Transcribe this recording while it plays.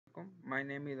alaikum. My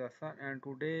name is Hassan and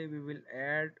today we will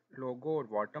add logo or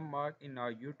watermark in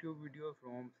our YouTube video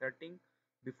from setting.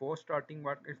 Before starting,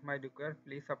 what is my request?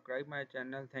 Please subscribe my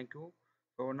channel. Thank you.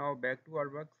 So now back to our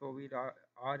work. So we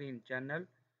are in channel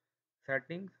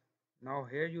settings. Now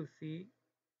here you see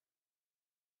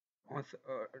on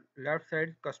left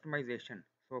side customization.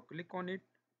 So click on it.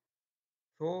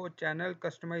 So channel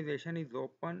customization is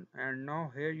open and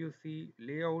now here you see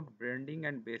layout, branding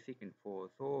and basic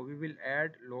info. So we will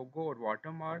add logo or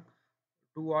watermark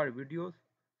to our videos.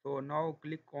 So now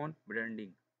click on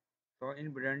branding. So in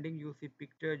branding you see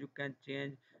picture, you can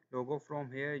change logo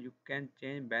from here, you can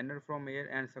change banner from here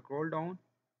and scroll down.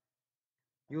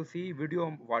 You see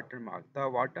video watermark. The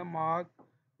watermark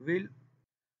will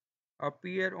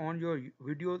appear on your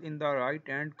videos in the right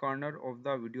hand corner of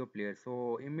the video player.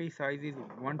 So image size is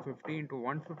 150 into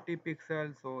 150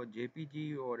 pixels. So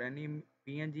JPG or any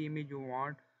PNG image you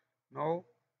want. Now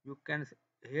you can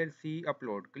here see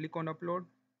upload. Click on upload.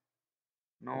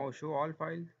 Now show all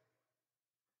files.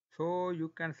 So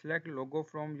you can select logo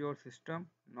from your system.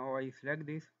 Now I select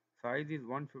this. Size is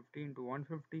 150 into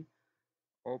 150.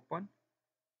 Open.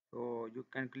 So you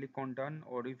can click on done,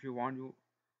 or if you want you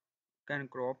can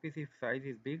crop it if size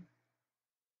is big.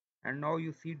 And now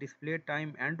you see display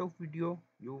time end of video.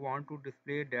 You want to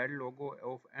display that logo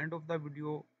of end of the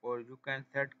video, or you can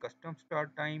set custom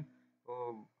start time,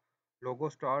 logo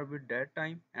start with that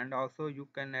time, and also you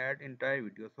can add entire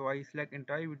video. So I select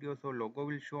entire video, so logo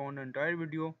will show on entire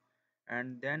video,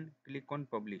 and then click on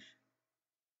publish.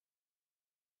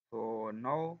 So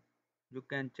now you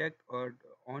can check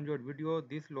on your video,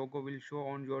 this logo will show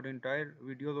on your entire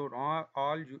videos or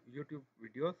all YouTube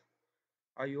videos.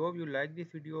 I hope you like this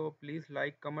video. Please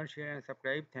like, comment, share and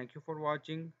subscribe. Thank you for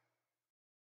watching.